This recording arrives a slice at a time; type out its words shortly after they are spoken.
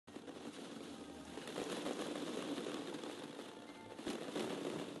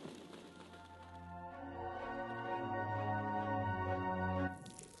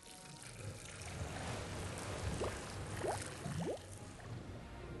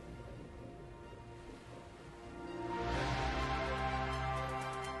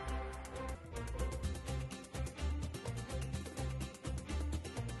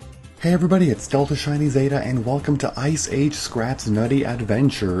Hey everybody, it's Delta Shiny Zeta and welcome to Ice Age Scrat's Nutty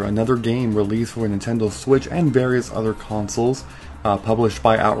Adventure, another game released for Nintendo Switch and various other consoles, published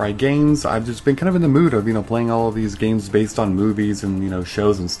by Outright Games. I've just been kind of in the mood of, playing all of these games based on movies and,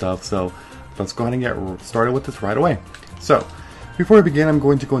 shows and stuff, so let's go ahead and get started with this right away. So, before we begin, I'm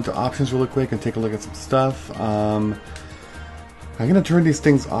going to go into options really quick and take a look at some stuff. I'm going to turn these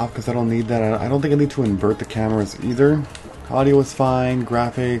things off because I don't need that. I don't think I need to invert the cameras either. Audio is fine,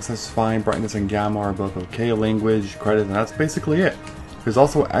 graphics, that's fine, brightness and gamma are both okay, language, credit, and that's basically it. There's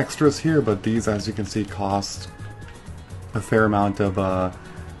also extras here, but these, as you can see, cost a fair amount of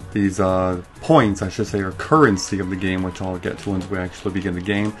these points, I should say, or currency of the game, which I'll get to once we actually begin the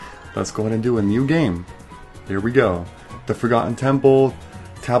game. Let's go ahead and do a new game. Here we go. The Forgotten Temple,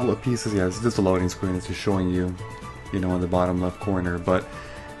 tablet pieces, yeah, this is just a loading screen, it's just showing you, in the bottom left corner, but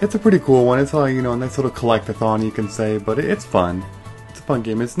it's a pretty cool one. It's a nice little collectathon, you can say, but it's fun. It's a fun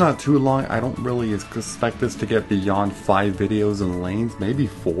game. It's not too long. I don't really expect this to get beyond 5 videos in length, maybe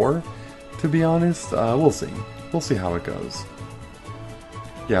 4, to be honest. We'll see. We'll see how it goes.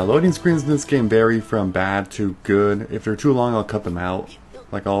 Yeah, loading screens in this game vary from bad to good. If they're too long, I'll cut them out,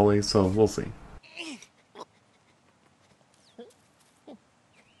 like always, so we'll see.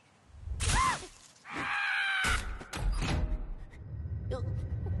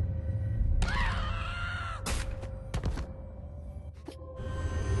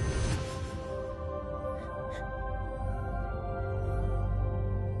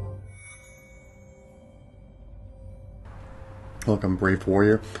 Welcome, Brave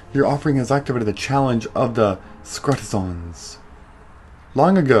Warrior. Your offering has activated the challenge of the Scratisons.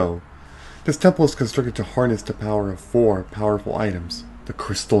 Long ago, this temple was constructed to harness the power of 4 powerful items, the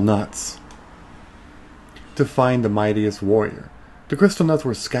Crystal Nuts. To find the mightiest warrior, the Crystal Nuts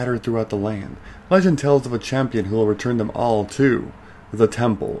were scattered throughout the land. Legend tells of a champion who will return them all to the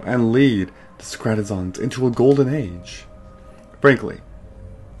temple and lead the Scratisons into a golden age. Frankly,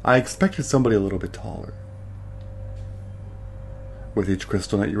 I expected somebody a little bit taller. With each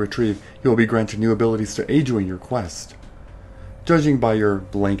crystal nut you retrieve, you will be granted new abilities to aid you in your quest. Judging by your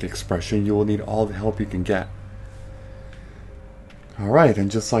blank expression, you will need all the help you can get. Alright, and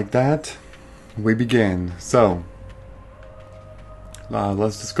just like that, we begin. So,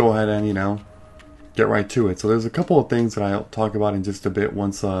 let's just go ahead and, get right to it. So there's a couple of things that I'll talk about in just a bit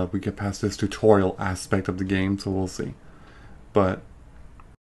once we get past this tutorial aspect of the game, so we'll see. But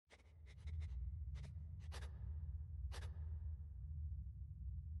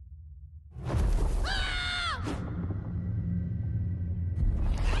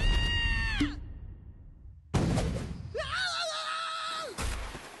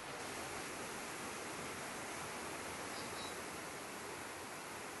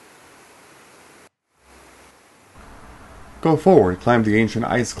go forward, climb the ancient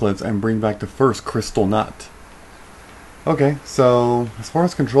ice cliffs, and bring back the first crystal nut. Okay, so as far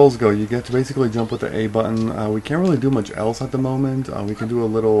as controls go, you get to basically jump with the A button. We can't really do much else at the moment. We can do a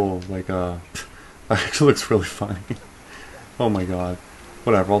little, that actually looks really funny. Oh my god.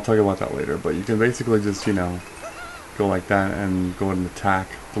 Whatever, I'll talk about that later. But you can basically just, go like that and go ahead and attack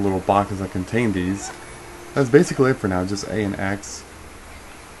the little boxes that contain these. That's basically it for now, just A and X.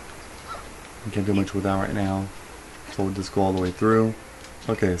 You can't do much with that right now. So we'll just go all the way through.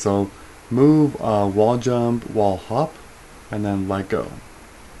 Okay, so move, wall jump, wall hop, and then let go.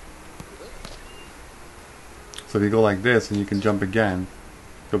 So if you go like this and you can jump again,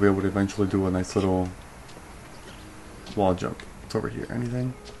 you'll be able to eventually do a nice little wall jump. It's over here.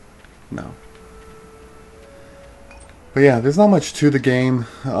 Anything? No. But yeah, there's not much to the game.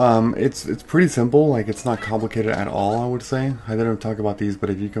 It's pretty simple. Like, it's not complicated at all, I would say. I didn't talk about these, but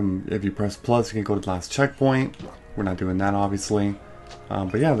if you press plus, you can go to the last checkpoint. We're not doing that, obviously.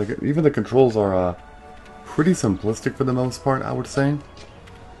 But yeah, even the controls are pretty simplistic for the most part, I would say.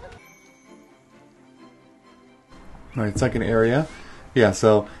 Alright, second area. Yeah,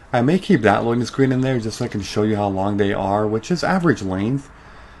 so I may keep that loading screen in there just so I can show you how long they are, which is average length.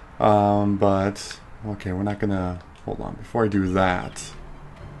 But, okay, we're not gonna... Hold on, before I do that.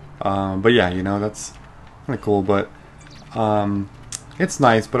 But yeah, that's kind of cool, but it's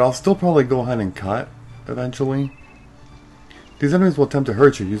nice, but I'll still probably go ahead and cut eventually. These enemies will attempt to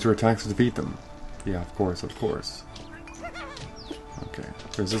hurt you. Use your attacks to defeat them. Yeah, of course, of course. Okay,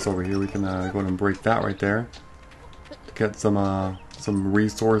 there's this over here. We can go ahead and break that right there to get some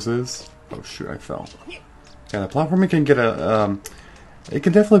resources. Oh shoot, I fell. Yeah, the platforming can get it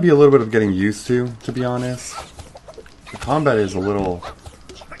can definitely be a little bit of getting used to be honest. The combat is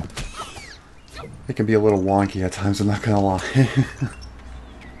it can be a little wonky at times, I'm not gonna lie.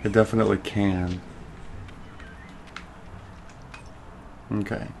 It definitely can.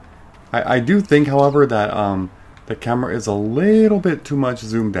 Okay. I do think, however, that the camera is a little bit too much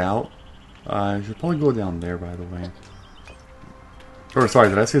zoomed out. I should probably go down there, by the way. Or, sorry,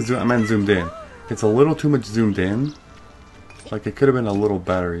 did I say zoom? I meant zoomed in. It's a little too much zoomed in. Like, it could have been a little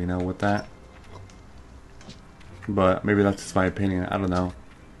better, you know, with that. But maybe that's just my opinion. I don't know.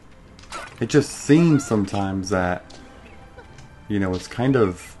 It just seems sometimes that, you know, it's kind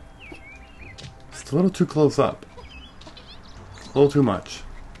of... It's a little too close up. A little too much.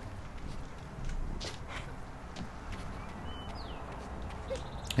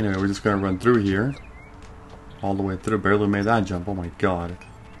 Anyway, we're just going to run through here. All the way through. Barely made that jump. Oh my god.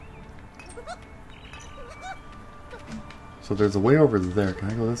 So there's a way over there. Can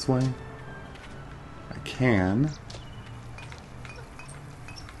I go this way? I can.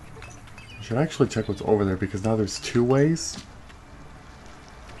 I should actually check what's over there because now there's two ways.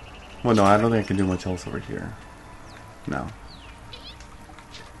 Well, no, I don't think I can do much else over here. No.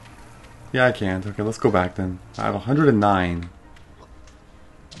 Yeah, I can't. Okay, let's go back then. I have 109.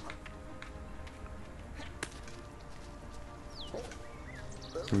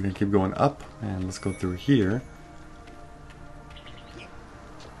 So we're going to keep going up, and let's go through here.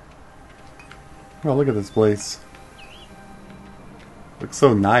 Oh, look at this place. Looks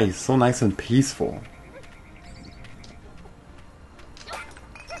so nice and peaceful.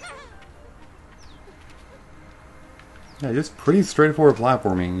 Yeah, just pretty straightforward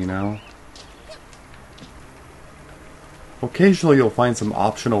platforming, you know. Occasionally you'll find some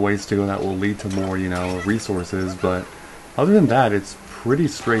optional ways to go that will lead to more, you know, resources, but other than that, it's pretty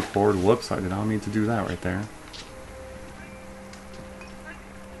straightforward. Whoops, I did not mean to do that right there.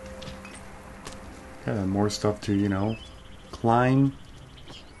 Got more stuff to, you know, climb.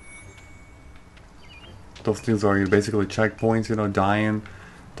 Those things are basically checkpoints, you know, die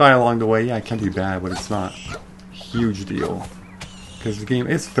along the way. Yeah, it can be bad, but it's not a huge deal. Because the game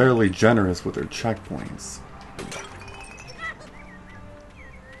is fairly generous with their checkpoints.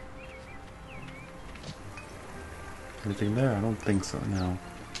 Anything there? I don't think so, no.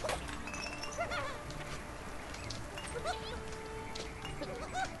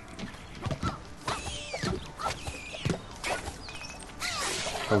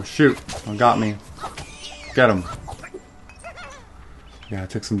 Oh shoot, oh, got me. Get him. Yeah, I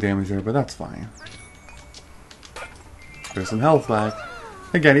took some damage there, but that's fine. There's some health back.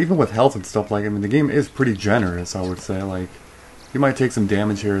 Again, even with health and stuff like, I mean, the game is pretty generous, I would say. Like, you might take some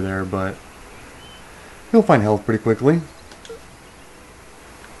damage here or there, but you'll find health pretty quickly.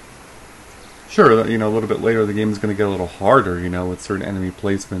 Sure, you know, a little bit later the game is going to get a little harder, you know, with certain enemy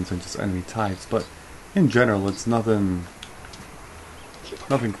placements and just enemy types, but in general, it's nothing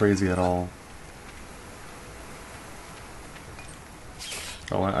crazy at all.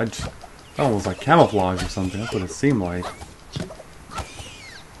 Oh, I just, that one was like camouflage or something. That's what it seemed like.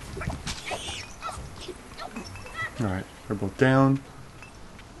 Alright, they're both down.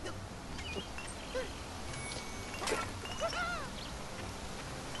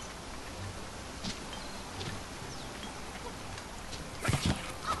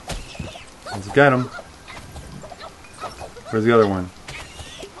 Let's get him. Where's the other one?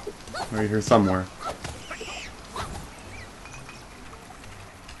 Right here somewhere.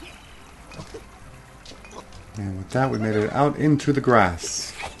 And with that, we made it out into the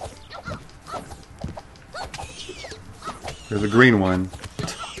grass. There's a green one.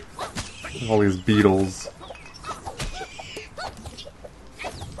 All these beetles.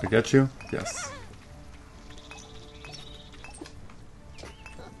 Did I get you? Yes.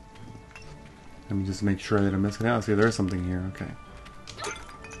 Let me just make sure that I'm missing out. See, there's something here. Okay.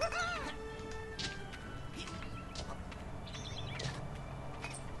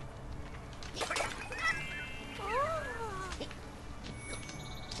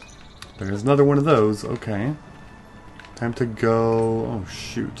 There's another one of those. Okay. Time to go... Oh,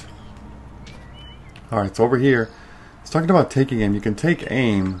 shoot. Alright, so over here, it's talking about taking aim. You can take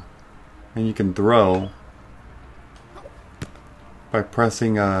aim, and you can throw by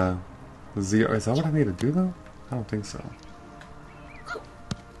pressing Z. Is that what I need to do, though? I don't think so.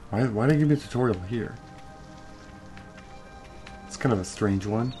 Why did they give me a tutorial here? It's kind of a strange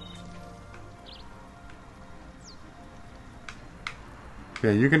one. Yeah,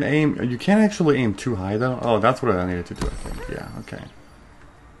 you can aim. You can't actually aim too high, though. Oh, that's what I needed to do, I think. Yeah, okay.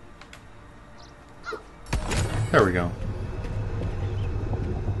 There we go.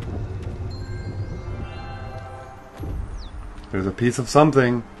 There's a piece of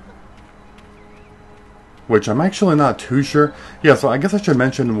something. Which I'm actually not too sure. Yeah, so I guess I should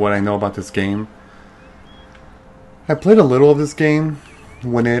mention what I know about this game. I played a little of this game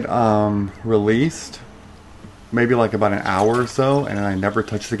when it released. maybe like about an hour or so, and I never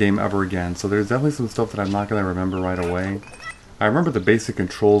touched the game ever again. So there's definitely some stuff that I'm not going to remember right away. I remember the basic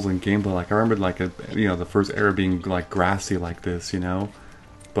controls and gameplay. Like I remember like the first area being like grassy like this, you know.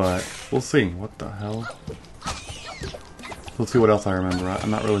 But we'll see. What the hell? We'll see what else I remember.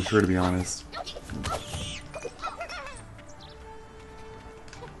 I'm not really sure, to be honest.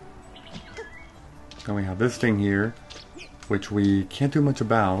 Then we have this thing here, which we can't do much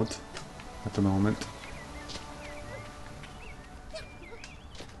about at the moment.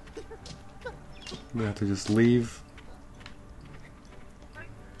 We have to just leave.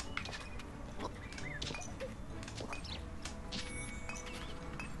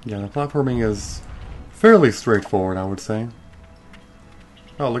 Yeah, the platforming is fairly straightforward, I would say.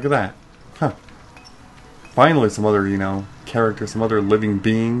 Oh, look at that. Huh. Finally some other, you know, characters, some other living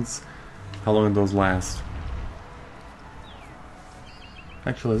beings. How long do those last?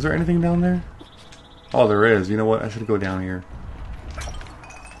 Actually, is there anything down there? Oh, there is. You know what? I should go down here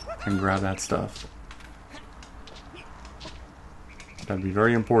and grab that stuff. That'd be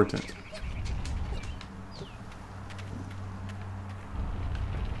very important.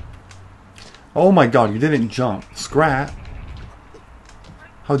 Oh my god, you didn't jump. Scrat!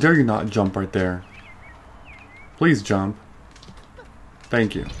 How dare you not jump right there? Please jump.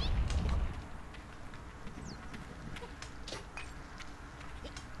 Thank you.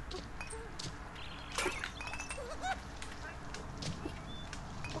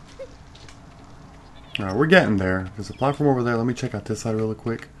 Alright, we're getting there. There's a platform over there. Let me check out this side really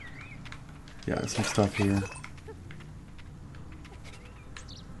quick. Yeah, there's some stuff here.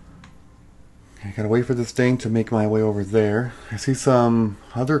 I gotta wait for this thing to make my way over there. I see some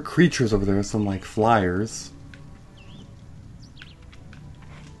other creatures over there, some like flyers.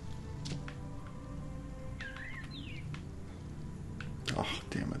 Oh,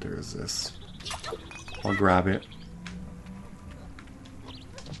 damn it, there is this. I'll grab it.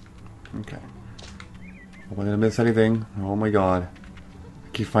 Okay. Hope I didn't miss anything. Oh my god. I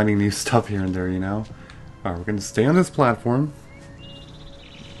keep finding new stuff here and there, you know? Alright, we're gonna stay on this platform.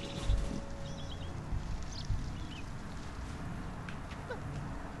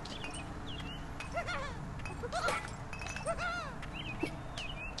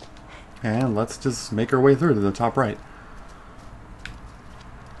 And let's just make our way through to the top right.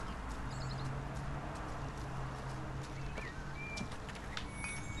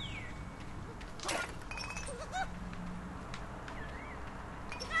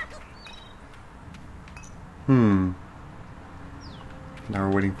 Now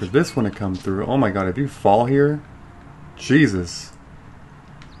we're waiting for this one to come through. Oh my god, if you fall here, Jesus.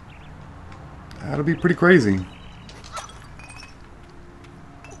 That'll be pretty crazy.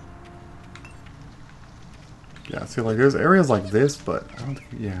 Yeah, see, like, there's areas like this, but I don't think,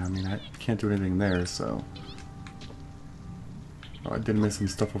 yeah, I mean, I can't do anything there, so. Oh, I did miss some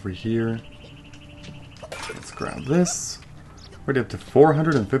stuff over here. Let's grab this. We're already up to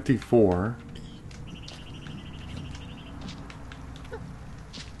 454.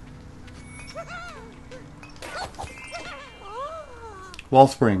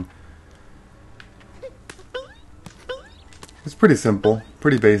 Wellspring. It's pretty simple,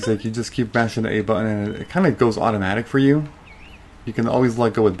 pretty basic. You just keep mashing the A button and it kind of goes automatic for you. You can always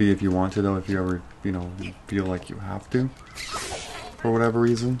let go with B if you want to, though, if you ever, you know, feel like you have to, for whatever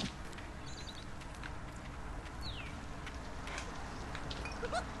reason.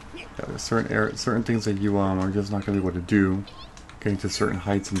 Yeah, there's certain things that you are just not going to be able to do, getting to certain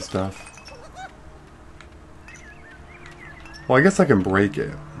heights and stuff. Well, I guess I can break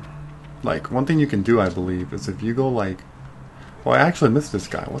it. Like, one thing you can do, I believe, is if you go like... Well, I actually missed this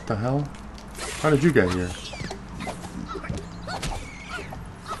guy. What the hell? How did you get here?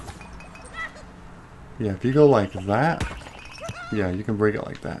 Yeah, if you go like that... Yeah, you can break it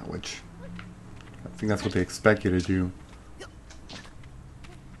like that, which... I think that's what they expect you to do.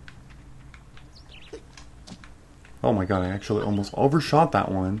 Oh my god, I actually almost overshot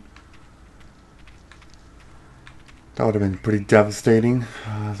that one. That would have been pretty devastating.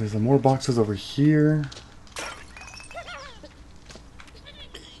 There's some more boxes over here.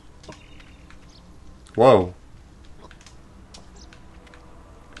 Whoa.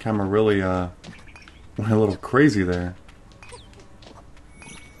 Camera really went a little crazy there.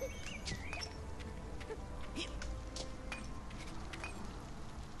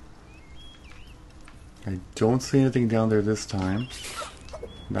 I don't see anything down there this time.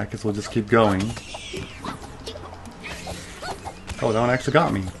 In that case, we'll just keep going. Oh, that one actually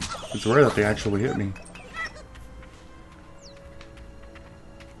got me. It's rare that they actually hit me.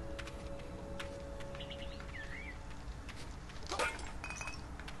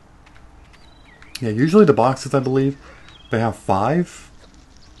 Yeah, usually the boxes, I believe, they have 5.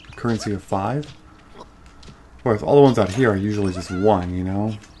 Currency of 5. Whereas all the ones out here are usually just 1, you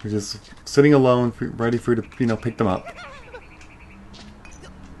know? They're just sitting alone, ready for you to, you know, pick them up.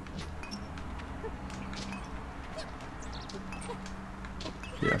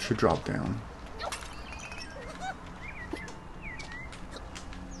 Yeah, I should drop down.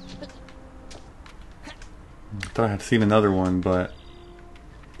 Thought I had seen another one, but...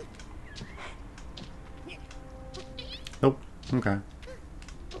 Nope. Okay.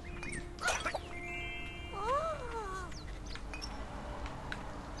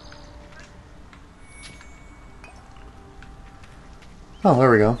 Oh,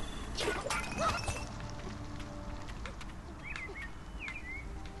 there we go.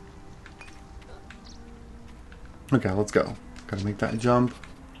 Okay, let's go. Gotta make that jump.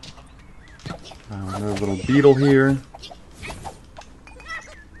 Another little beetle here.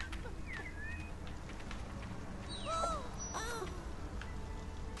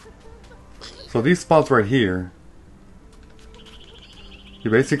 So these spots right here, you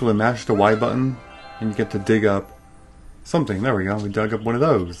basically mash the Y button and you get to dig up something. There we go. We dug up one of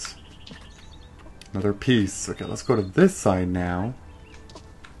those. Another piece. Okay, let's go to this side now.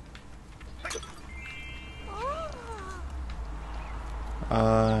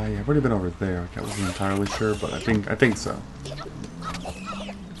 Yeah, I've already been over there. Okay, I wasn't entirely sure, but I think so.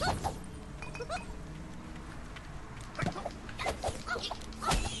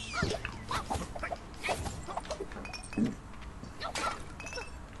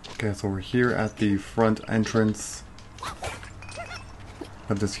 Okay, so we're here at the front entrance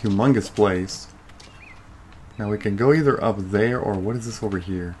of this humongous place. Now we can go either up there or what is this over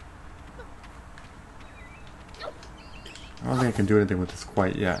here? I don't think I can do anything with this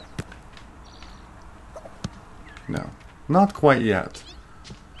quite yet. No, not quite yet.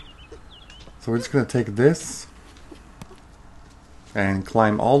 So we're just going to take this and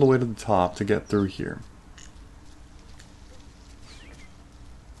climb all the way to the top to get through here.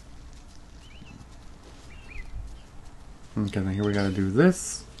 Okay, then here we got to do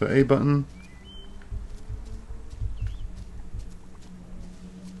this, the A button.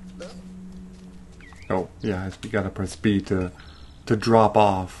 Oh, yeah, you gotta press B to drop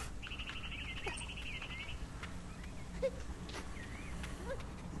off.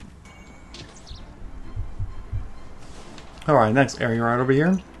 Alright, next area right over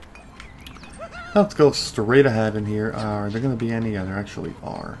here. Let's go straight ahead in here. Are there gonna be any? Yeah, there actually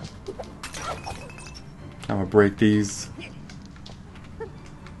are. I'm gonna break these.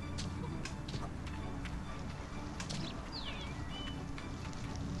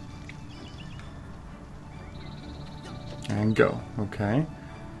 And go. Okay.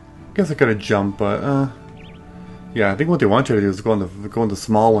 Guess I could have jumped, but yeah, I think what they want you to do is go on the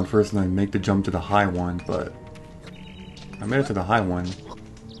small one first and then make the jump to the high one, but I made it to the high one.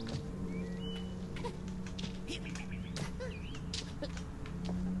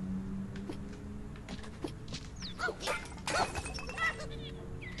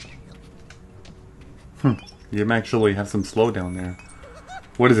 The game actually has some slowdown there.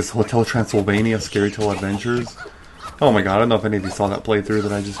 What is this, Hotel Transylvania Scary Tale Adventures? Oh my god, I don't know if any of you saw that playthrough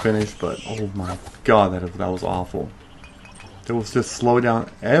that I just finished, but oh my god, that was awful. There was just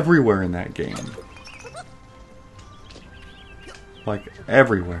slowdown everywhere in that game. Like,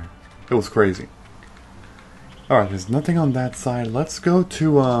 everywhere. It was crazy. Alright, there's nothing on that side. Let's go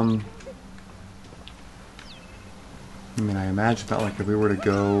to, I mean, I imagine that, like, if we were to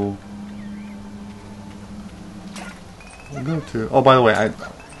go... We'll go to... Oh, by the way, I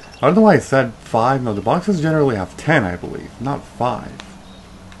don't know why I said 5. No, the boxes generally have 10, I believe, not 5.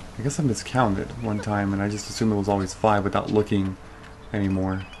 I guess I miscounted one time, and I just assumed it was always 5 without looking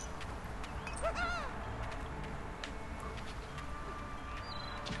anymore.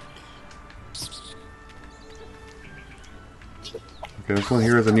 Okay, this one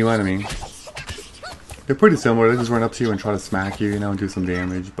here is a new enemy. They're pretty similar. They just run up to you and try to smack you, you know, and do some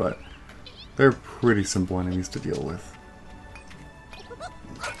damage, but they're pretty simple enemies to deal with.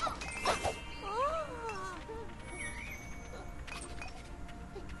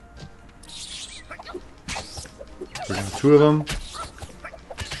 We got 2 of them.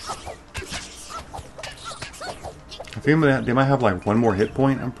 I think they might have like 1 more hit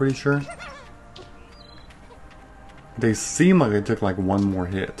point, I'm pretty sure. They seem like they took like 1 more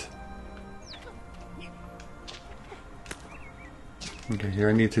hit. Okay, here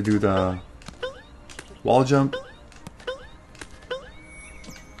I need to do the wall jump.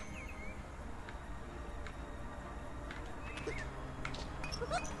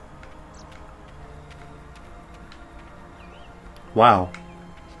 Wow.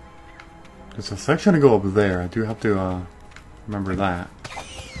 There's a section to go up there. I do have to remember that.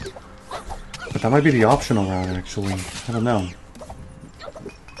 But that might be the optional route, actually. I don't know.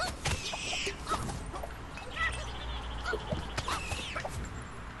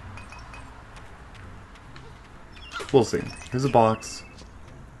 We'll see. Here's a box.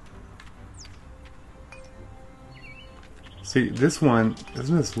 See, this one,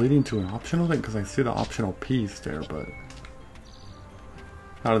 isn't this leading to an optional thing? Because I see the optional piece there, but...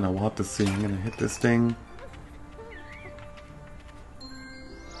 I don't know, we'll have to see. I'm gonna hit this thing.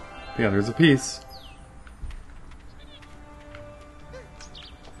 Yeah, there's a piece.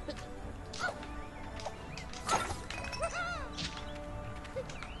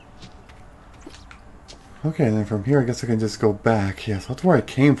 Okay, and then from here I guess I can just go back. Yes, that's where I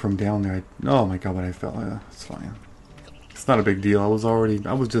came from down there. Oh my god, but I fell. Yeah, it's fine. It's not a big deal. I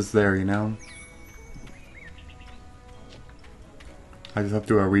was just there, you know? I just have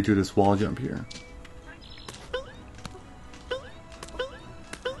to redo this wall jump here.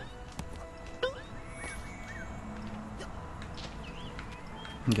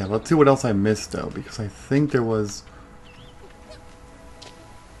 Okay, let's see what else I missed though, because I think there was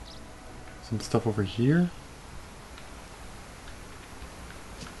some stuff over here.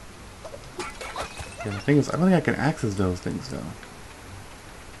 Yeah, the thing is, I don't think I can access those things though.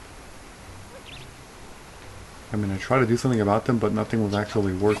 I mean, I tried to do something about them, but nothing was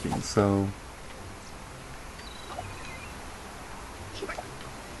actually working, so...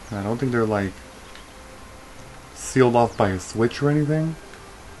 I don't think they're like sealed off by a switch or anything.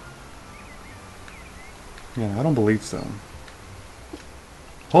 Yeah, I don't believe so.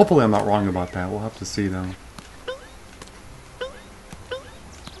 Hopefully I'm not wrong about that. We'll have to see though.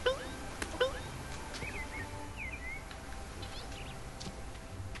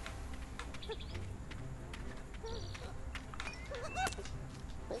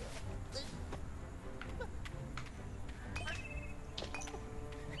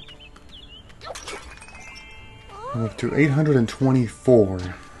 I'm up to 824.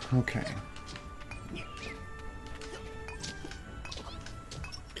 Okay.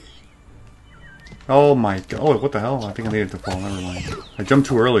 Oh my god. Oh, what the hell? I think I needed to fall. Never mind. I jumped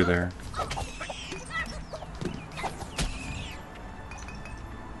too early there.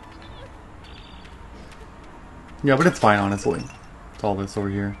 Yeah, but it's fine, honestly. It's all this over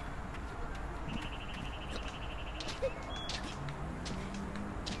here.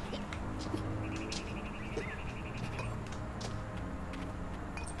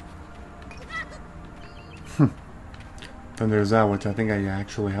 Then there's that, which I think I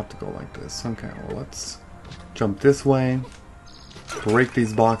actually have to go like this. Okay, well, let's jump this way. Break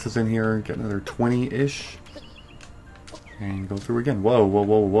these boxes in here. Get another 20-ish. And go through again. Whoa, whoa,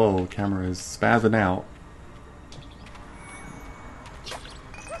 whoa, whoa. Camera is spazzing out.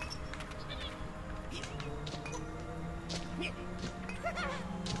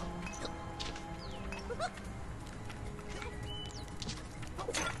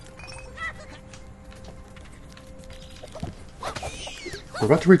 We're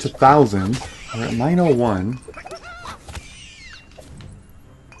about to reach 1,000. We're at 901.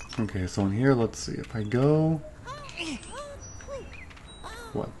 Okay, so in here, let's see. If I go...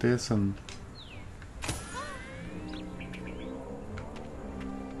 What, this and...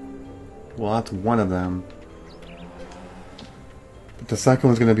 Well, that's one of them. But the second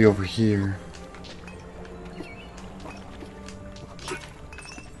one's going to be over here.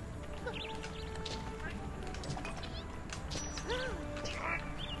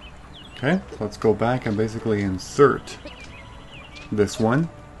 Okay, so let's go back and basically insert this one.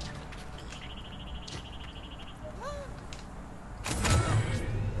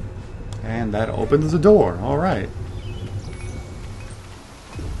 And that opens the door. Alright.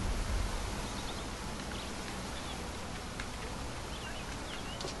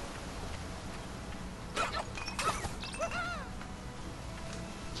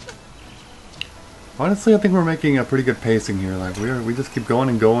 Honestly, I think we're making a pretty good pacing here. Like we just keep going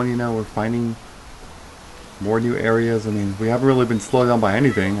and going, you know, we're finding more new areas. I mean, we haven't really been slowed down by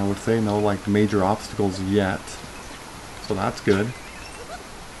anything, I would say. No, like, major obstacles yet. So that's good.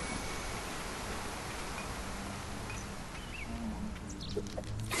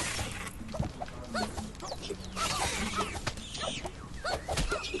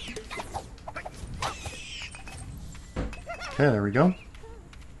 Okay, there we go.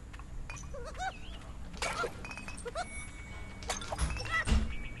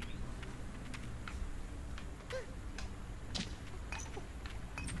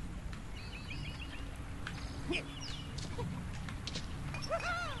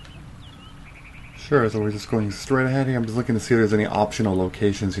 Sure, so we're just going straight ahead here. I'm just looking to see if there's any optional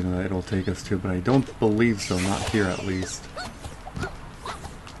locations, you know, that it'll take us to, but I don't believe so, not here at least.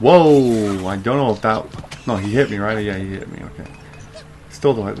 Whoa! I don't know if that... No, he hit me, right? Yeah, he hit me, okay.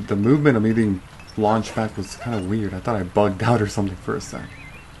 Still, the movement of me being launched back was kind of weird. I thought I bugged out or something for a sec.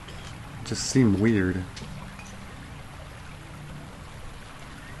 It just seemed weird.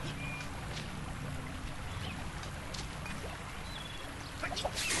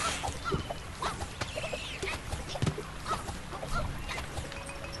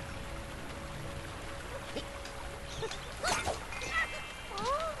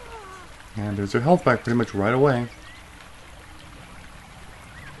 And there's your health back pretty much right away.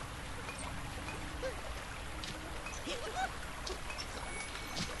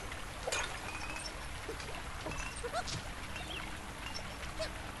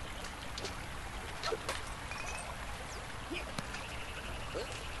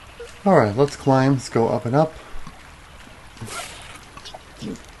 Alright, let's climb. Let's go up and up.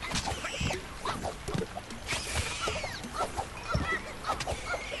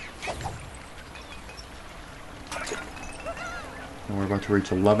 And we're about to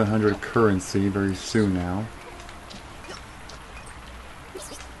reach 1100 currency very soon now.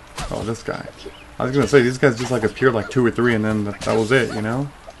 Oh, this guy. I was gonna say, these guys just like appeared like 2 or 3 and then that was it, you know?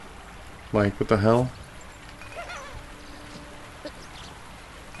 Like, what the hell?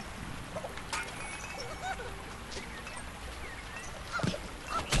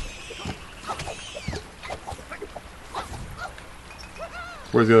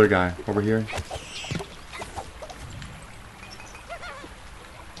 Where's the other guy? Over here?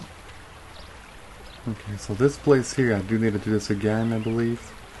 Okay, so this place here, I do need to do this again, I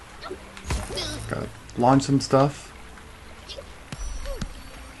believe. Gotta launch some stuff.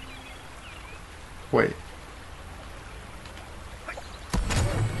 Wait.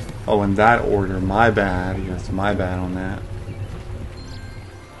 Oh, in that order. My bad. Yes, my bad on that.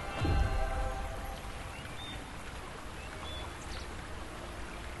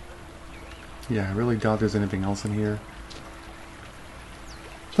 Yeah, I really doubt there's anything else in here.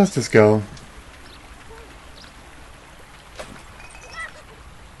 Let's just go.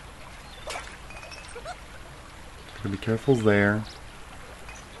 Gotta be careful there.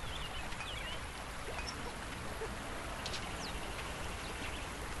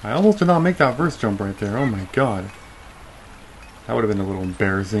 I almost did not make that first jump right there. Oh my god. That would have been a little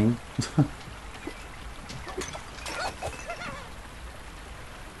embarrassing.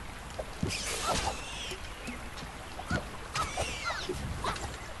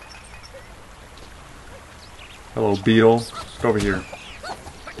 Hello, beetle. Get over here.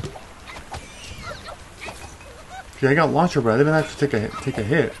 See, I got launcher, but I didn't actually take a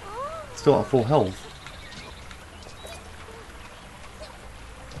hit. Still at full health.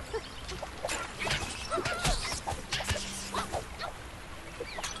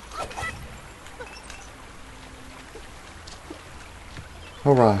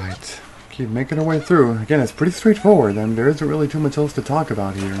 Alright. Keep making our way through. Again, it's pretty straightforward, and there isn't really too much else to talk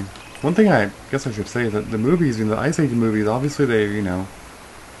about here. One thing I guess I should say is that the movies, the Ice Age movies, obviously they, you know,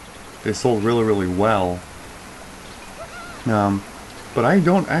 they sold really, really well. But I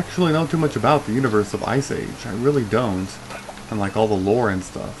don't actually know too much about the universe of Ice Age. I really don't. And like all the lore and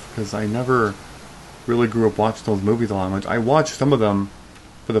stuff. Because I never really grew up watching those movies all that much. I watched some of them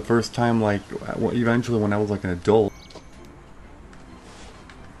for the first time, like, eventually when I was like an adult.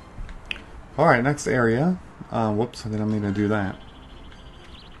 Alright, next area. Whoops, I didn't mean to do that.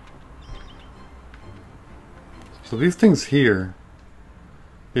 So these things here,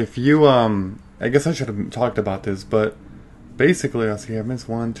 if you, I guess I should have talked about this, but basically, let's see, I missed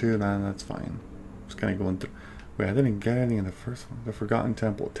 1, 2, that's fine. Just kind of going through. Wait, I didn't get any in the first one. The Forgotten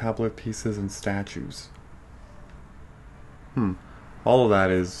Temple, tablet pieces and statues. All of that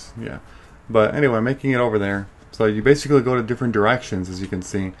is, yeah. But anyway, making it over there. So you basically go to different directions, as you can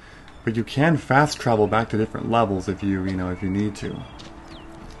see. But you can fast travel back to different levels if you, if you need to.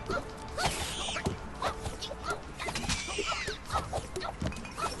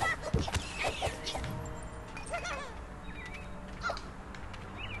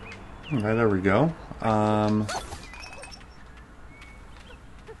 Alright, there we go. Let's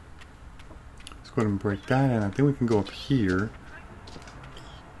go ahead and break that in. I think we can go up here.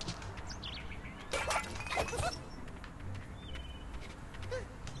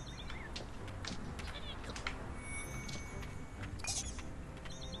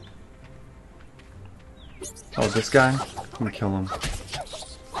 Oh, this guy? I'm gonna kill him.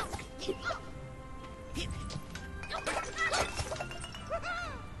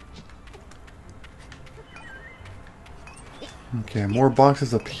 Okay, more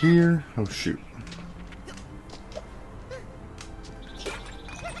boxes up here. Oh shoot.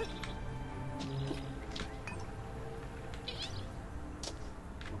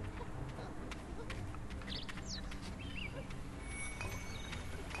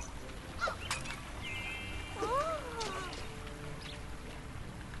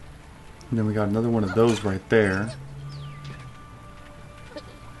 And then we got another one of those right there.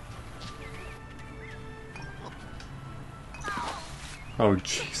 Oh,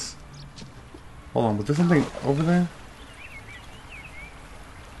 jeez. Hold on, was there something over there?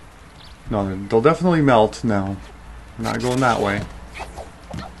 No, they'll definitely melt. No. I'm not going that way.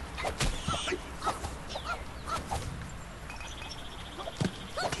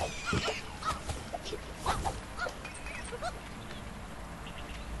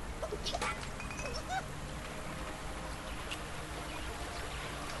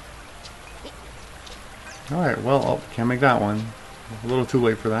 Alright, well, oh, can't make that one. A little too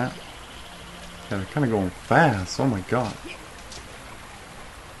late for that. Yeah, they're kind of going fast. Oh my god.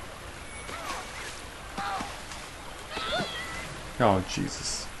 Oh,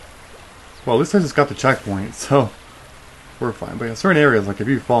 Jesus. Well, at least I just got the checkpoint, so we're fine. But yeah, certain areas, like if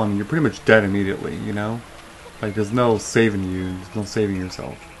you fall in, you're pretty much dead immediately, you know? Like there's no saving you, there's no saving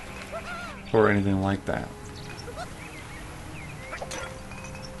yourself. Or anything like that.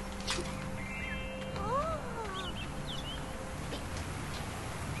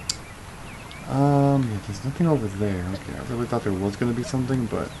 Yeah, there's nothing over there. Okay, I really thought there was going to be something,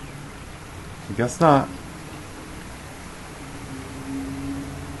 but I guess not.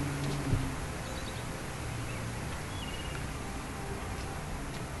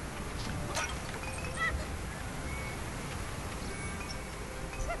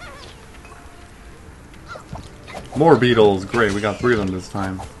 More beetles. Great, we got 3 of them this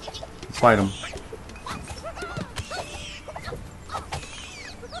time. Let's fight them.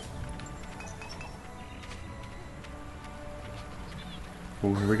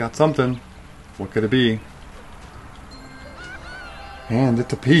 Oh, here we got something. What could it be? Hand it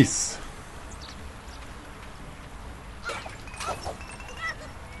to peace.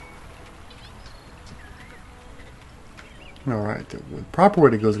 Alright, the proper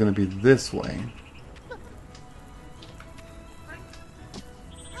way to go is going to be this way.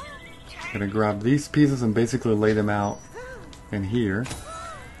 Gonna grab these pieces and basically lay them out in here.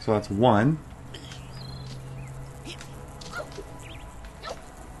 So that's 1.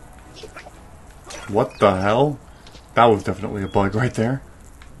 What the hell? That was definitely a bug right there.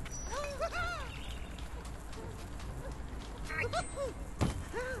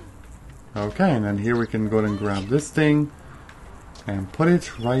 Okay, and then here we can go ahead and grab this thing and put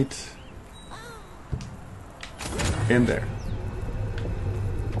it right in there.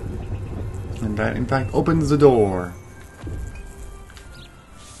 And that, in fact, opens the door.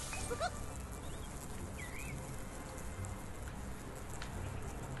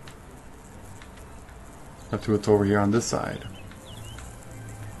 Up to it's over here on this side.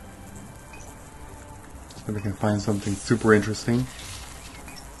 So we can find something super interesting.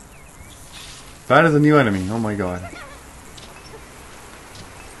 That is a new enemy. Oh my god.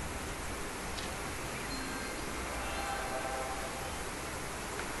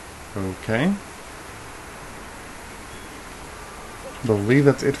 Okay. Believe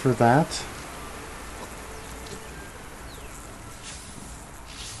that's it for that.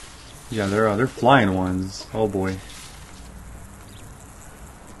 Yeah, they're flying ones. Oh boy.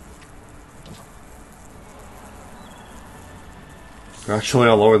 They're actually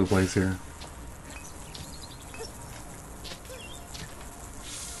all over the place here.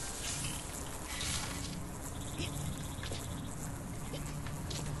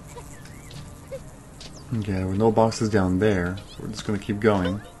 Okay, there were no boxes down there. We're just gonna keep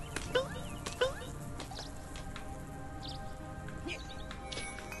going.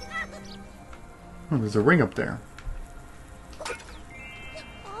 There's a ring up there.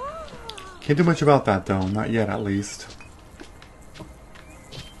 Can't do much about that though, not yet at least.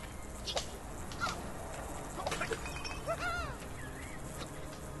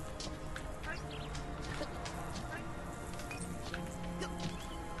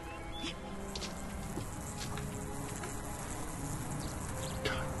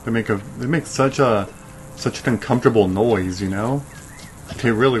 They make such an uncomfortable noise, you know?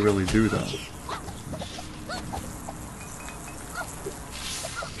 They really do though.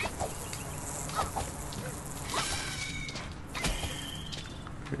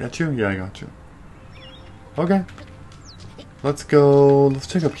 I got you? Yeah, I got you. Okay. Let's go. Let's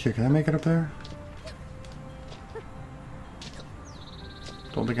check up here. Can I make it up there?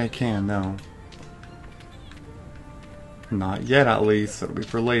 Don't think I can, no. Not yet, at least. That'll be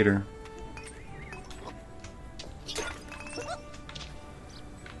for later.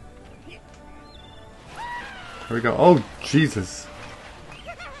 There we go. Oh, Jesus.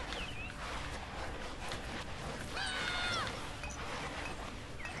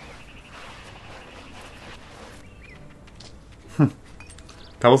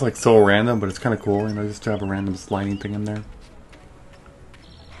 That was like so random, but it's kind of cool, you know, just to have a random sliding thing in there.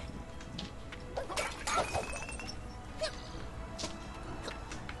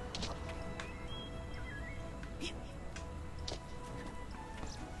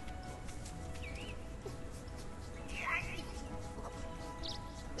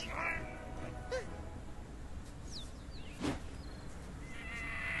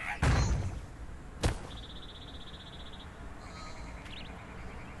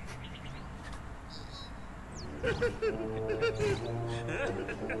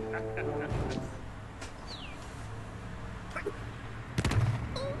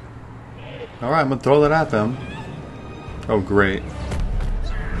 Alright, I'm gonna throw that at them. Oh, great.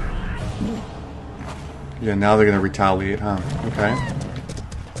 Yeah, now they're gonna retaliate, huh? Okay.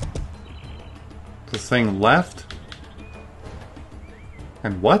 This thing left?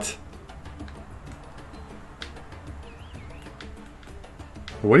 And what?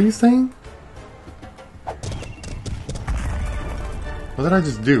 What are you saying? What did I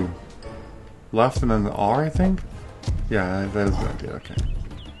just do? Left and then the R, I think? Yeah, that is the idea, okay.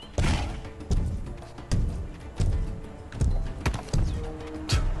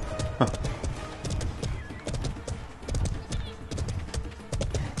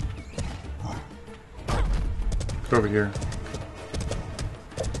 Get over here.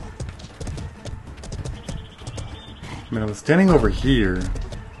 I mean, I was standing over here.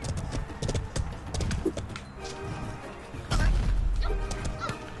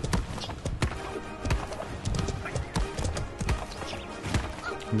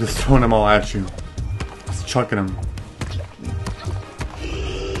 I'm just throwing them all at you. Just chucking them.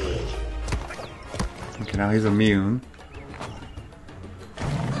 Okay, now he's immune.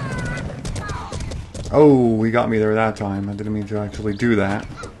 Oh, he got me there that time. I didn't mean to actually do that.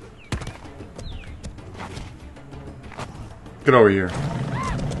 Get over here.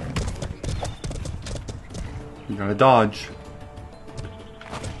 You gotta dodge.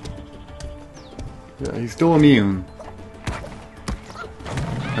 Yeah, he's still immune.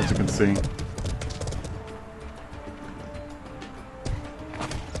 As you can see.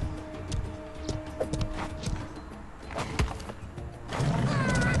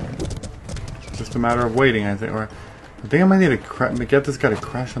 Just a matter of waiting, I think. Or I think I might need to get this guy to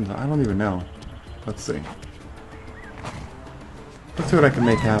crash on the... I don't even know. Let's see. Let's see what I can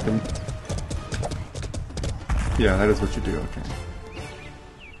make happen. Yeah, that is what you do, okay.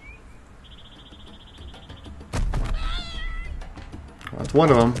 That's one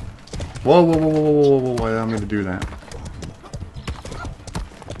of them. Whoa, whoa, whoa, whoa, whoa, whoa, whoa, I don't mean to do that.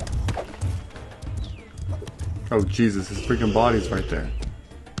 Oh, Jesus, his freaking body's right there.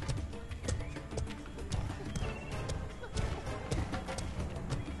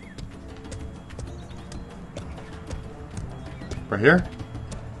 Right here?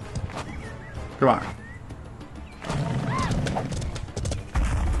 Come on.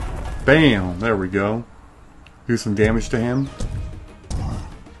 Bam! There we go. Do some damage to him.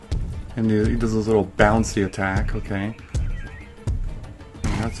 And he does this little bouncy attack, okay.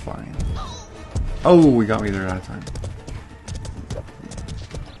 That's fine. Oh, he got me there that time.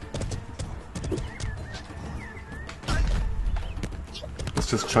 Let's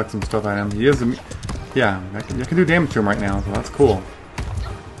just chuck some stuff at him. He is a... Yeah, I can do damage to him right now, so that's cool.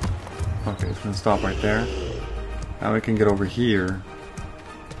 Okay, it's gonna stop right there. Now we can get over here.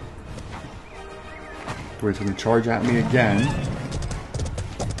 Wait till he charge at me again.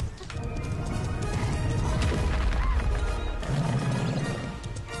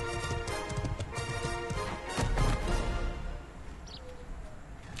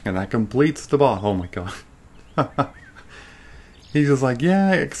 And that completes the boss. Oh my god. He's just like,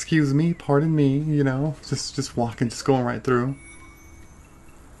 yeah, excuse me, pardon me, you know, just walking, just going right through.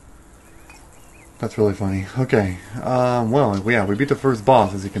 That's really funny. Okay, well, yeah, we beat the first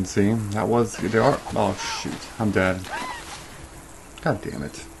boss, as you can see. That was, there are, oh shoot, I'm dead. God damn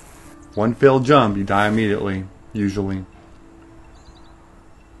it. One failed jump, you die immediately, usually.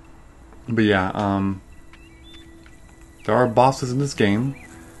 But yeah, there are bosses in this game.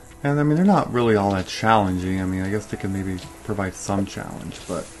 And I mean, they're not really all that challenging. I mean, I guess they can maybe provide some challenge,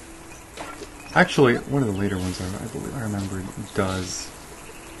 but... Actually, one of the later ones, I believe, I remember, it does.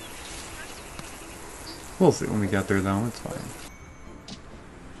 We'll see when we get there, though. It's fine.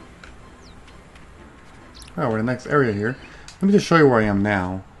 Alright, we're in the next area here. Let me just show you where I am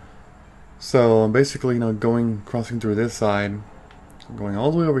now. So, I'm basically, you know, crossing through this side, going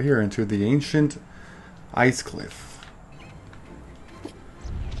all the way over here into the ancient ice cliff.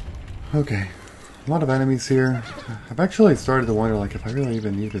 Okay, a lot of enemies here. I've actually started to wonder, like, if I really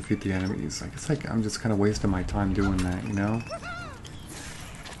even need to defeat the enemies. I guess, like, I'm just kind of wasting my time doing that, you know?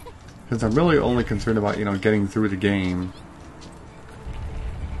 Because I'm really only concerned about, you know, getting through the game.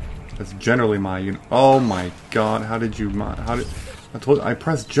 That's generally my, you know, oh my god, how did you, how did, I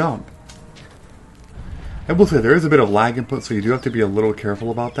pressed jump. I will say there is a bit of lag input, so you do have to be a little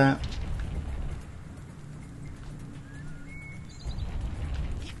careful about that.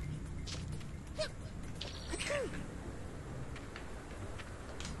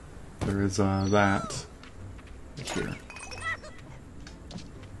 There is that right here.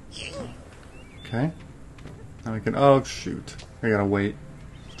 Okay. Now I can, oh shoot, I gotta wait.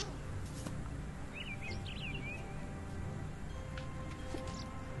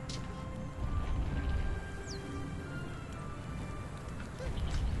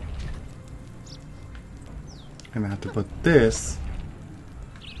 I'm gonna have to put this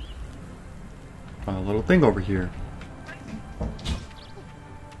on a little thing over here.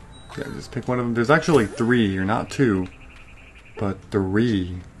 Yeah, just pick one of them. There's actually 3 here, not 2, but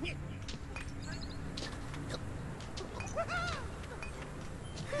 3.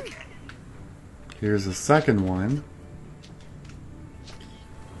 Here's the second one.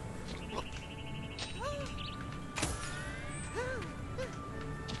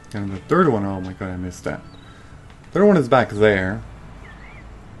 And the third one, oh my god, I missed that. Third one is back there.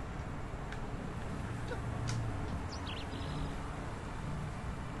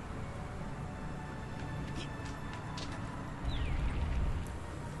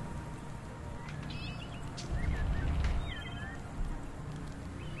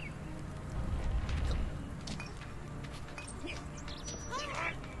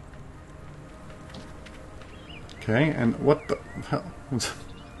 Okay, and what the hell?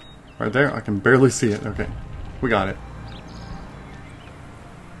 Right there? I can barely see it. Okay, we got it.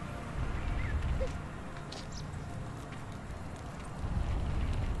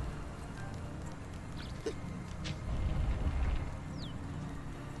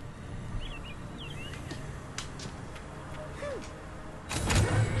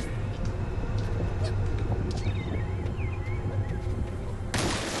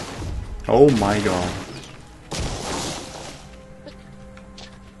 Oh my god.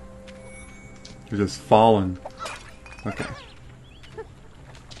 You're just falling. Okay.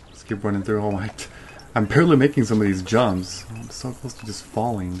 Let's keep running through. Oh my. I'm barely making some of these jumps. I'm so close to just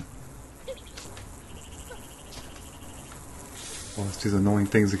falling. Oh, it's these annoying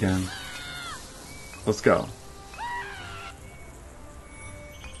things again. Let's go.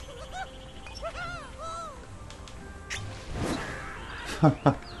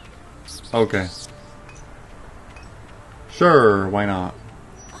 Okay. Sure, why not?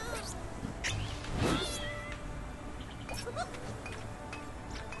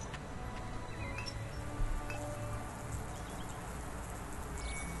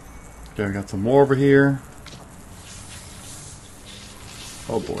 Okay, we got some more over here.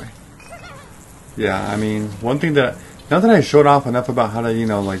 Oh boy. Yeah, I mean, one thing that, now that I showed off enough about how to, you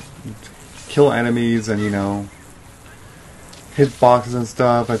know, like, kill enemies and, you know, hit boxes and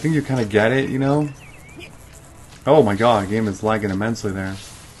stuff, I think you kind of get it, you know? Oh my god, the game is lagging immensely there.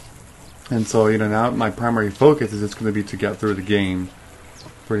 And so, you know, now my primary focus is just going to be to get through the game,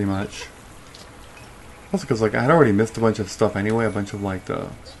 pretty much. Also because, like, I had already missed a bunch of stuff anyway, a bunch of, like, the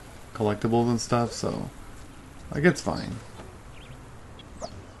collectibles and stuff, so, like, it's fine.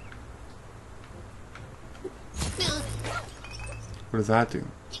 What does that do?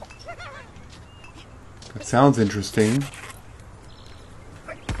 That sounds interesting.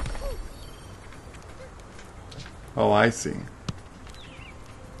 Oh, I see.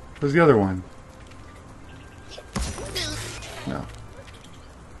 Where's the other one? No.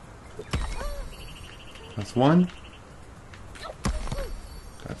 That's 1.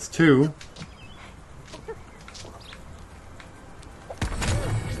 That's 2.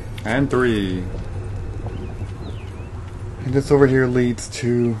 And 3. And this over here leads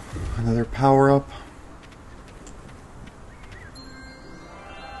to another power-up.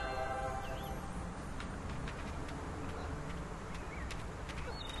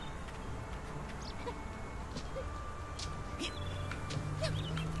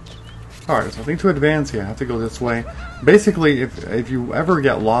 Alright, so I think to advance here, I have to go this way. Basically, if you ever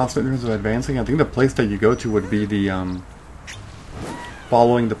get lost in terms of advancing, I think the place that you go to would be the,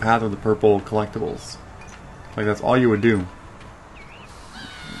 following the path of the purple collectibles. Like, that's all you would do.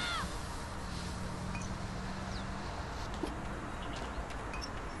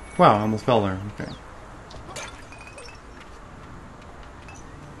 Wow, I almost fell there. Okay.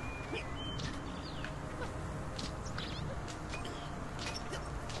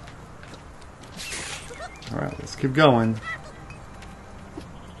 Alright, let's keep going.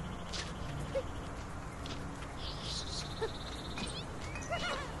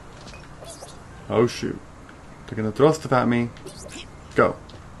 Oh shoot. They're gonna throw stuff at me. Go.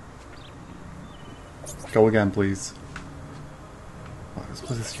 Go again, please. Wow, this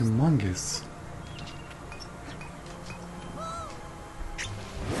place is humongous.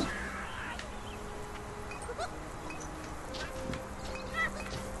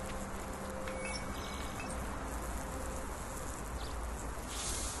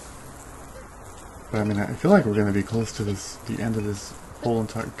 But I mean, I feel like we're gonna be close to this, the end of this whole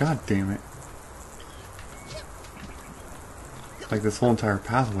entire. God damn it! Like this whole entire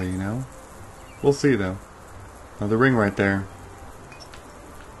pathway, you know. We'll see though. Another ring right there.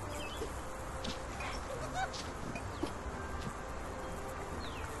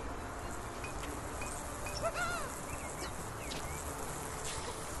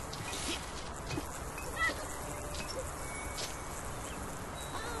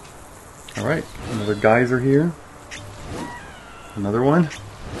 Alright, another geyser here. Another one.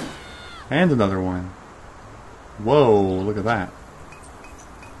 And another one. Whoa, look at that.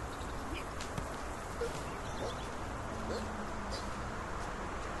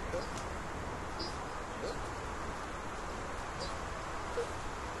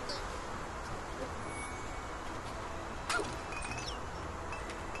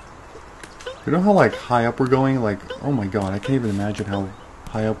 You know how like high up we're going? Like, oh my god, I can't even imagine how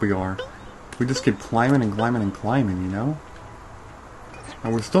high up we are. We just keep climbing and climbing and climbing, you know?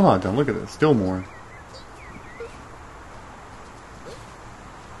 And we're still not done. Look at this. Still more.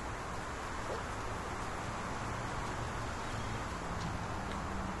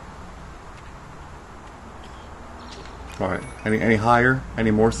 Alright. Any higher?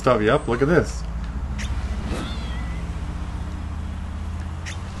 Any more stuff? Yep, look at this.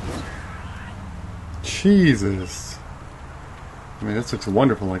 Jesus. I mean, this looks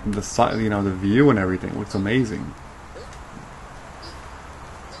wonderful. Like the side, you know, the view and everything looks amazing.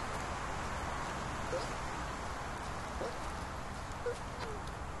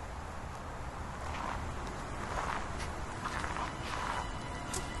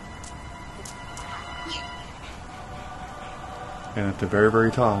 And at the very,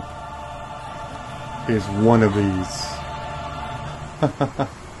 very top is one of these.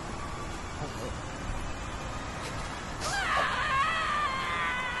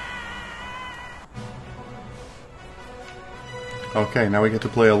 Okay, now we get to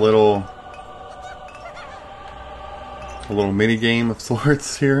play a little mini game of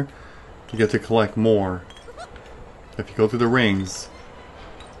sorts here. You get to collect more. If you go through the rings,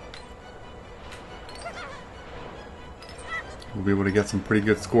 we'll be able to get some pretty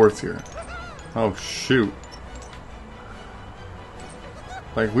good scores here. Oh shoot.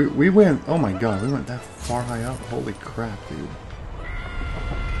 Like we went, oh my god, we went that far high up. Holy crap, dude.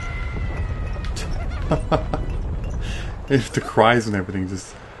 If the cries and everything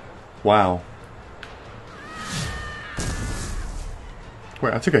just, wow.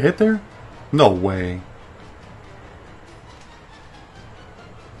 Wait, I took a hit there? No way.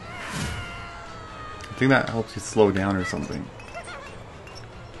 I think that helps you slow down or something.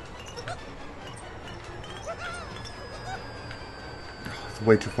 It's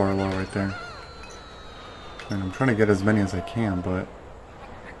way too far low right there. And I'm trying to get as many as I can, but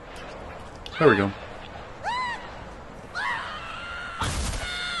there we go.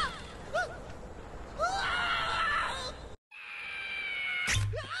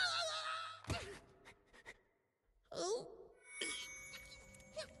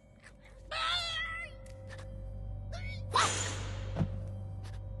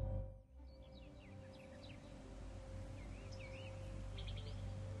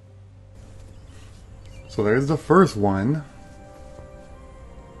 So there's the first one.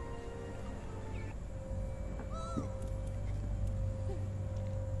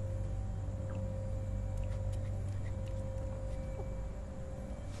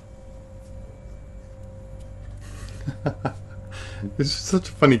 It's just such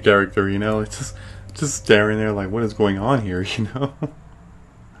a funny character, you know? It's just staring there like, what is going on here, you know?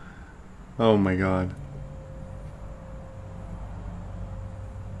 Oh my god.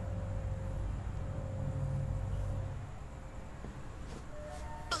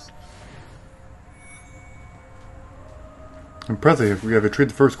 Impressive, we have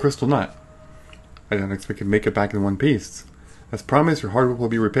retrieved the first crystal nut. I didn't expect to make it back in one piece. As promised, your hard work will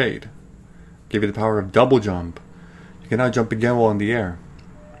be repaid. Give you the power of double jump. You can now jump again while in the air.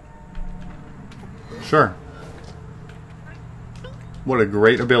 Sure. What a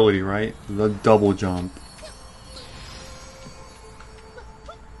great ability, right? The double jump.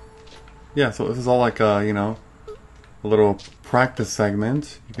 Yeah, so this is all like you know, a little practice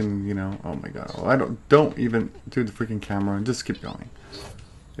segment. You can, you know, oh my god, I don't even do the freaking camera and just keep going.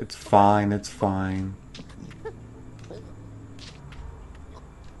 It's fine, it's fine.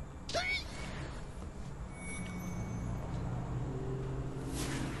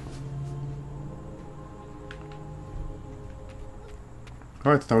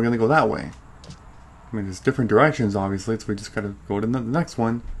 Alright, so now we're gonna go that way. I mean, there's different directions, obviously, so we just gotta go to the next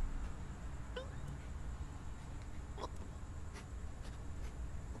one.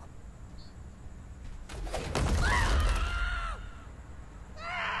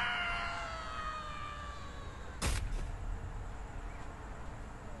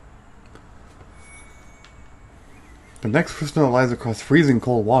 The next crystal lies across freezing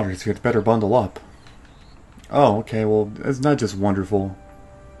cold water, so you had better bundle up. Oh, okay, well, it's not just wonderful.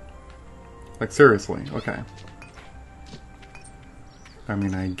 Like, seriously, okay. I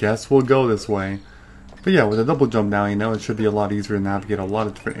mean, I guess we'll go this way. But yeah, with a double jump now, you know, it should be a lot easier to navigate a lot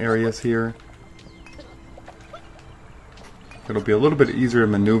of different areas here. It'll be a little bit easier to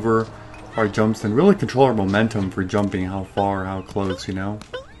maneuver our jumps and really control our momentum for jumping, how far, how close, you know?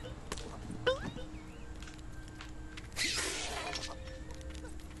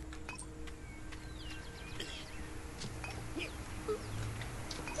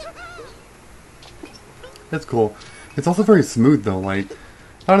 It's cool. It's also very smooth though, like,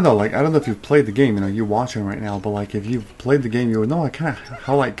 I don't know, like, I don't know if you've played the game, you know, you're watching right now, but like, if you've played the game, you would know like,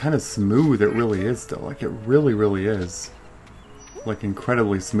 how kind of smooth it really is though. Like, it really, really is. Like,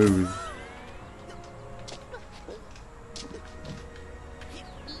 incredibly smooth.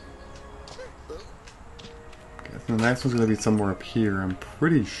 Okay, so the next one's gonna be somewhere up here, I'm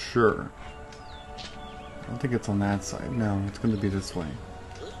pretty sure. I don't think it's on that side. No, it's gonna be this way.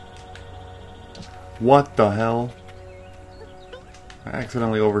 What the hell? I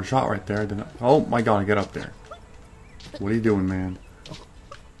accidentally overshot right there. Didn't I? Oh my god, get up there. What are you doing, man?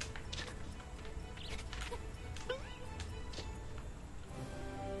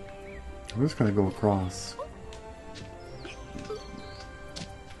 I'm just gonna go across.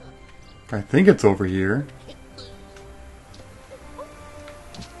 I think it's over here.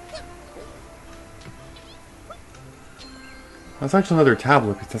 That's actually another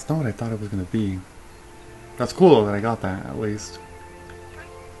tablet, because that's not what I thought it was gonna be. That's cool though that I got that, at least.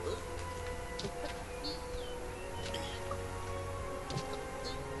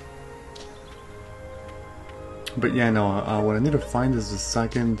 But yeah, no, what I need to find is the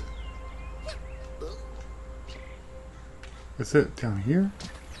second... Is it down here?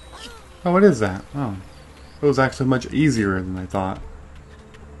 Oh, what is that? Oh. It was actually much easier than I thought.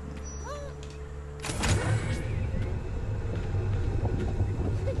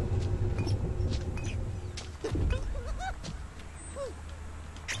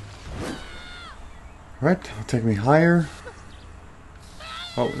 Alright, it'll take me higher.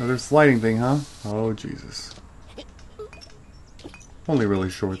 Oh, another sliding thing, huh? Oh, Jesus. Only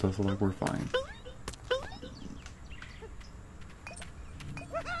really short though, so like we're fine.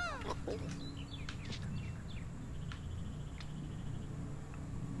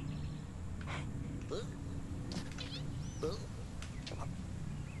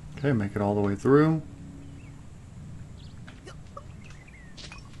 Okay, make it all the way through.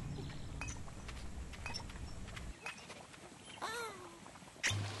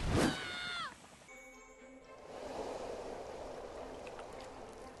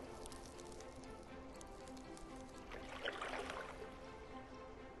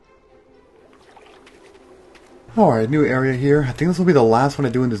 Alright, new area here. I think this will be the last one I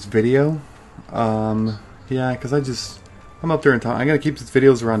do in this video. Yeah, because I'm up there in time. I'm going to keep these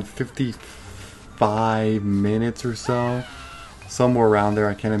videos around 55 minutes or so. Somewhere around there.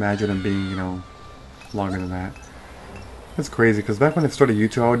 I can't imagine them being, you know, longer than that. It's crazy, because back when I started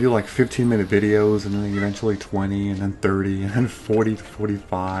YouTube, I would do like 15-minute videos, and then eventually 20, and then 30, and then 40 to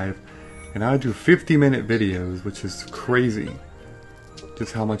 45. And now I do 50-minute videos, which is crazy.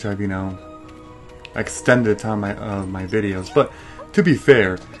 Just how much I've, you know, extended the time of my videos. But to be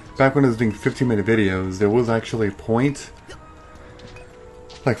fair, back when I was doing 15-minute videos, there was actually a point,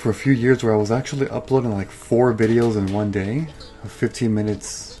 like for a few years, where I was actually uploading like 4 videos in one day of 15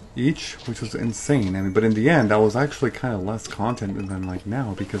 minutes each, which was insane. I mean, but in the end, that was actually kind of less content than like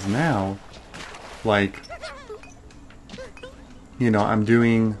now, because now, like, you know, I'm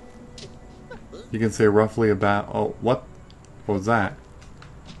doing, you can say roughly about, oh, what was that?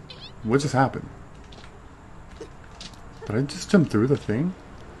 What just happened? Did I just jump through the thing?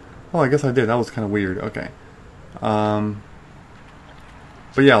 Oh, I guess I did. That was kind of weird. Okay. But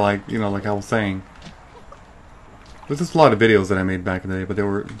yeah, like, you know, like I was saying, there's just a lot of videos that I made back in the day, but they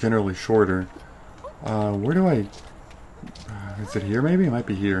were generally shorter. Where do I... is it here maybe? It might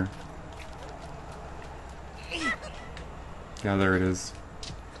be here. Yeah, there it is.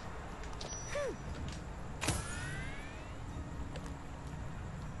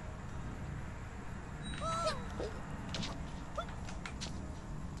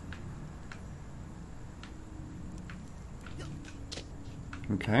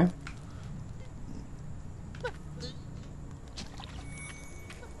 Okay.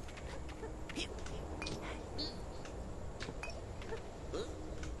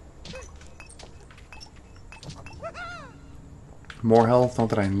 More health, not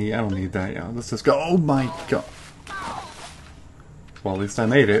that I need. I don't need that. Yeah, let's just go. Oh my god. Well, at least I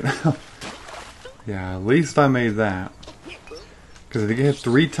made it. Yeah, at least I made that. Because if you get hit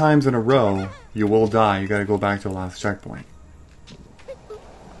 3 times in a row, you will die. You gotta go back to the last checkpoint.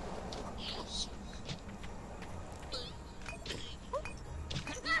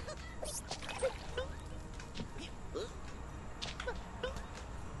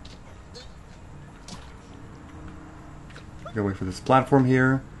 Gotta wait for this platform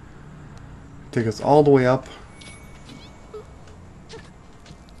here. Take us all the way up.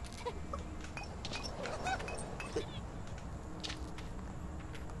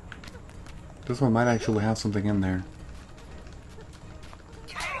 This one might actually have something in there.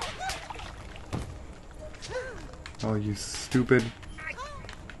 Oh, you stupid.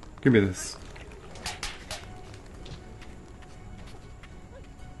 Give me this.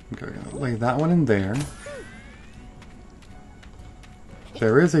 Okay, I'm gonna lay that one in there.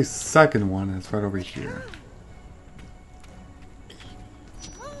 There is a second one, it's right over here.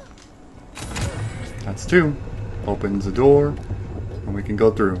 That's 2. Opens the door, and we can go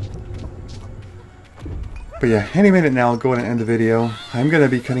through. But yeah, any minute now, I'll go ahead and end the video. I'm going to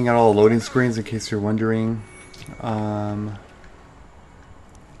be cutting out all the loading screens in case you're wondering.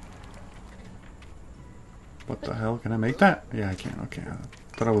 What the hell? Can I make that? Yeah, I can. Okay. I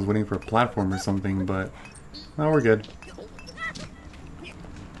thought I was waiting for a platform or something, but no, we're good.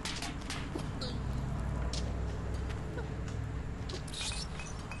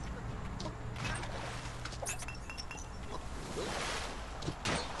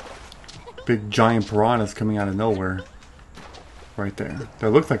 Big giant piranhas coming out of nowhere. Right there.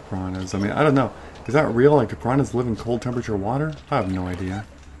 That looks like piranhas. I mean, I don't know. Is that real? Like, do piranhas live in cold temperature water? I have no idea.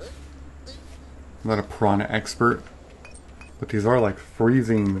 I'm not a piranha expert. But these are like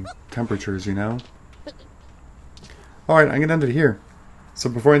freezing temperatures, you know? Alright, I'm gonna end it here. So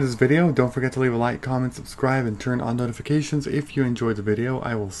before I end this video, don't forget to leave a like, comment, subscribe, and turn on notifications if you enjoyed the video.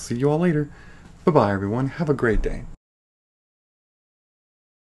 I will see you all later. Bye-bye, everyone. Have a great day.